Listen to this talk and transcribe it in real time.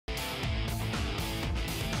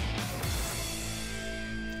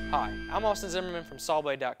Hi, I'm Austin Zimmerman from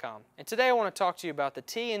Sawblade.com, and today I want to talk to you about the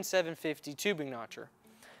TN750 tubing notcher.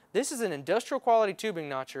 This is an industrial quality tubing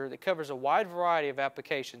notcher that covers a wide variety of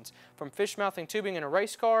applications, from fish mouthing tubing in a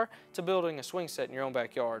race car to building a swing set in your own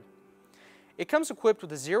backyard. It comes equipped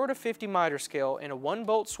with a 0 to 50 miter scale and a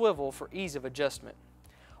 1-bolt swivel for ease of adjustment.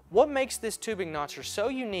 What makes this tubing notcher so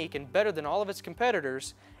unique and better than all of its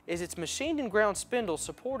competitors is its machined and ground spindle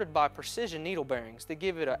supported by precision needle bearings that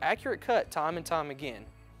give it an accurate cut time and time again.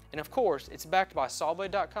 And of course, it's backed by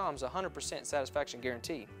Sawblade.com's 100% satisfaction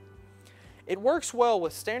guarantee. It works well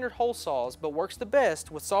with standard hole saws, but works the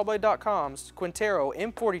best with Sawblade.com's Quintero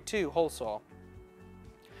M42 hole saw.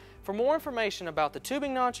 For more information about the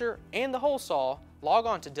tubing notcher and the hole saw, log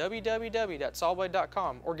on to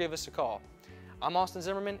www.sawblade.com or give us a call. I'm Austin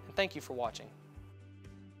Zimmerman, and thank you for watching.